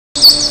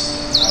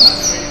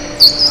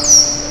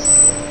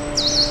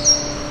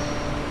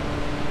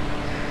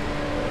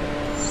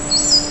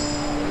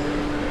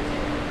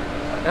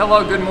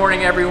Hello, good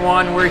morning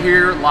everyone. We're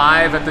here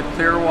live at the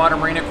Clearwater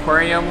Marine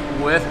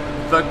Aquarium with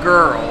the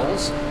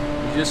girls.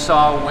 You just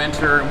saw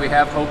Winter and we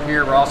have Hope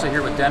here. We're also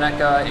here with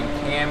Denica and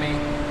Cami.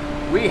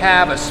 We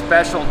have a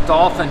special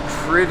dolphin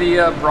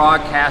trivia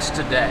broadcast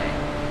today.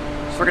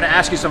 So we're going to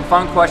ask you some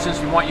fun questions.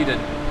 We want you to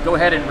go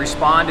ahead and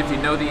respond if you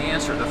know the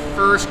answer. The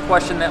first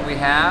question that we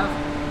have,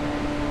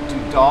 do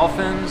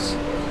dolphins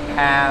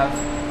have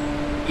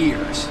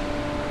ears?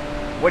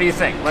 What do you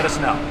think? Let us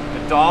know.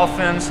 Do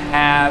dolphins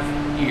have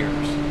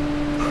ears?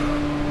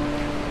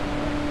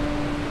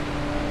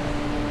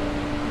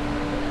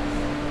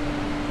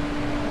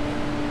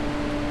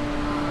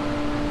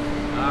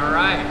 All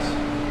right.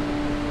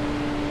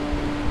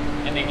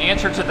 And the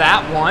answer to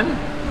that one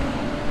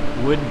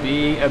would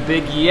be a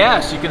big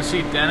yes. You can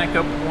see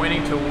Denica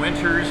pointing to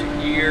Winter's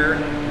ear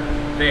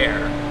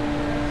there.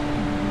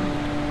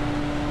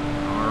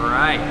 All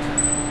right.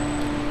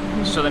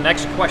 So the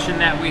next question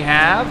that we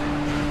have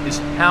is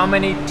how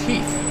many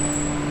teeth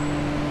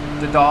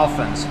do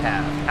dolphins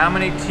have? How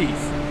many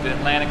teeth do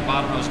Atlantic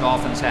bottlenose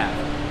dolphins have?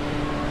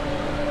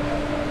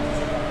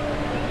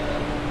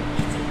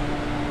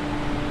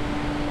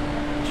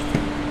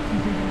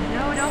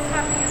 No, don't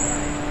copy yourself.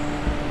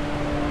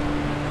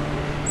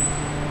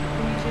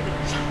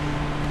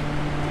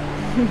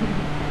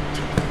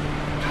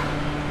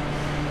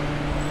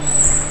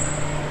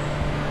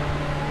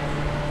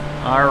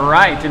 All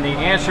right, and the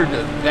answer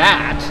to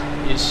that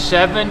is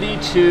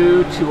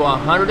 72 to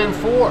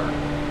 104.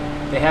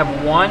 They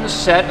have one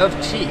set of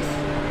teeth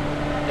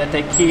that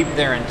they keep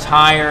their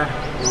entire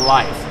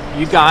life.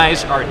 You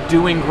guys are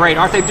doing great.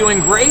 Aren't they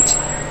doing great?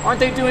 Aren't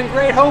they doing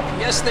great, Hope?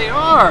 Yes, they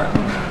are.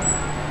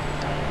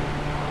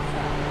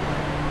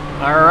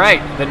 All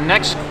right, the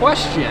next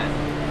question.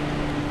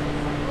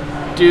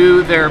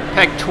 Do their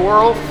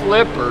pectoral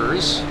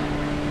flippers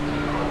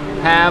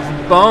have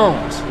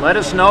bones? Let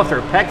us know if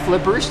they're pec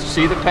flippers.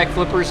 See the pec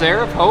flippers there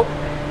of Hope?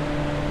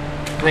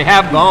 They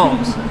have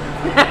bones.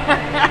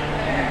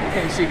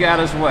 She got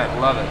us wet.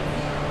 Love it.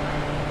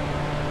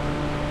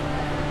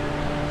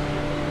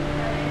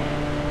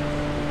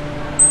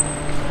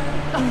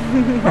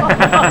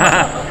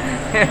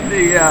 And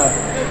the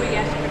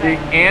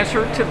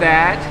answer to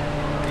that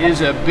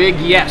is a big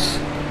yes.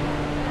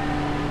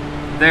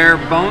 Their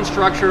bone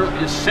structure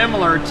is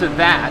similar to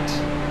that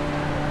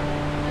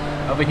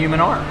of a human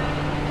arm.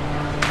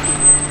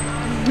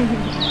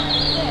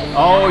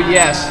 Oh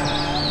yes.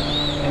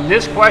 And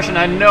this question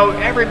I know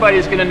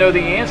everybody's going to know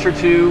the answer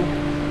to.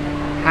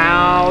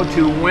 How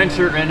do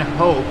Winter and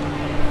Hope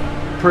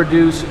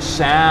produce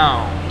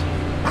sound?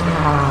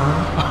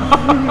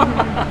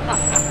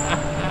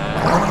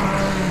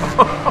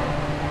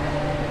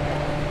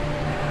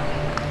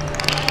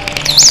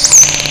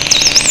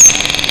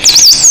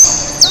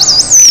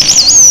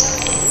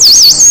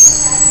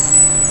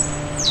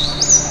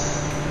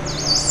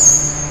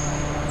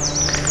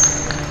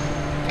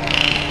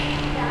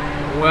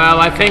 Well,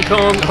 I think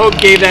Hope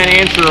gave that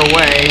answer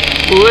away,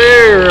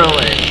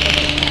 clearly.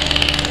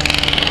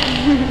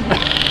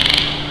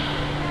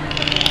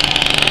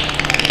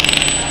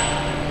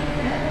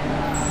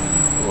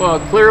 Well,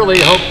 clearly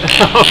Hope...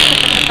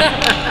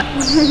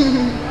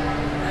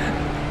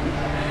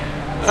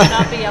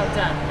 Not be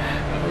outdone.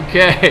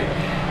 Okay.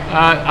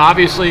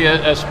 Obviously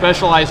a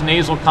specialized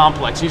nasal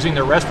complex using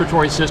the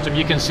respiratory system.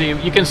 You can see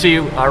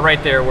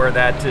right there where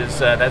that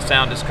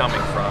sound is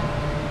coming from.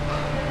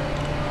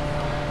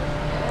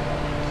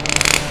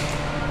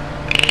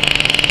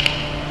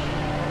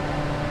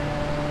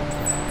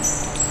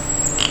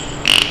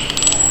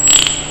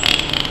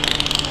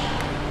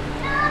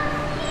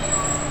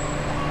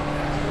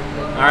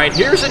 All right,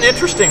 here's an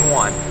interesting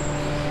one.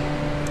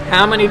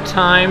 How many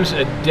times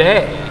a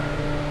day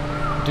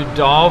do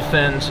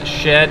dolphins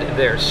shed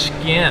their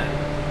skin?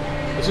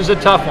 This is a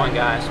tough one,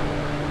 guys.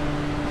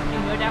 You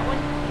know that one?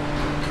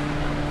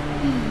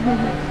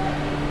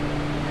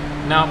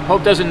 No,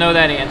 Hope doesn't know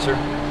that answer.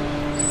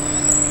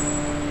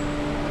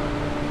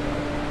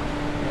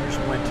 There's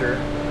Winter.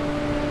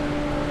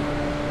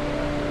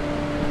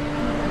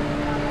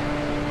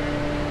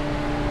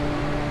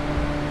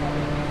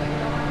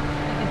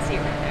 You can see it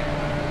right there.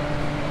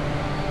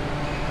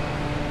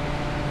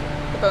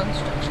 Bone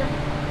structure?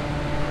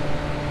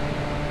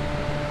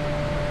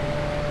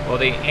 Well,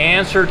 the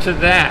answer to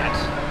that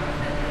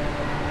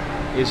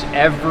is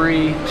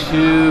every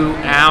 2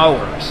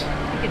 hours. You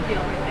can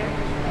feel right there.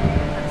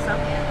 That's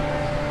some.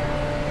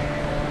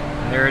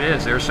 There it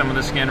is. There's some of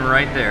the skin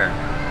right there.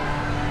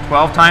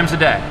 12 times a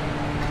day.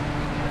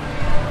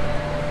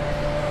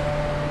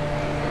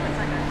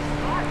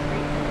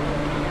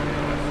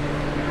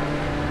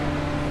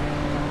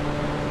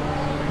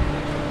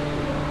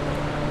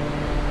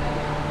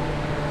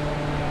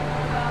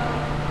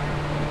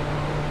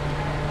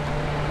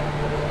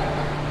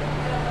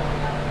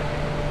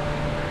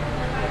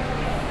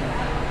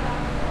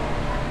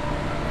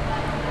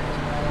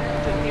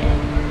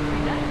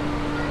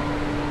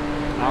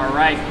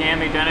 right,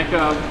 Cami,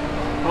 Denica,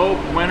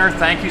 Hope, Winter,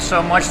 thank you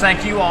so much.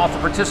 Thank you all for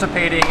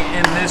participating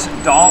in this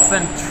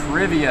dolphin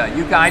trivia.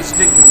 You guys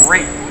did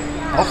great.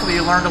 Hopefully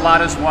you learned a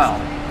lot as well.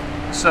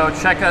 So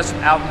check us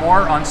out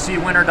more on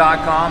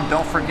seawinter.com.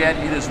 Don't forget,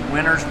 it is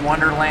Winter's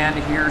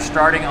Wonderland here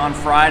starting on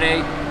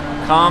Friday.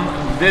 Come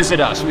visit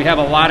us. We have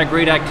a lot of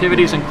great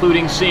activities,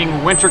 including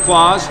seeing winter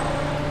claws.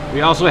 We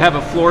also have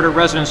a Florida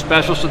resident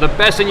special, so the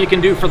best thing you can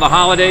do for the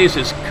holidays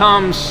is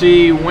come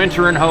see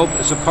Winter and Hope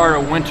as a part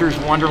of Winter's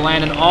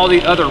Wonderland and all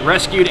the other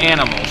rescued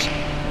animals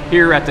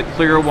here at the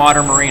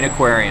Clearwater Marine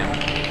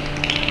Aquarium.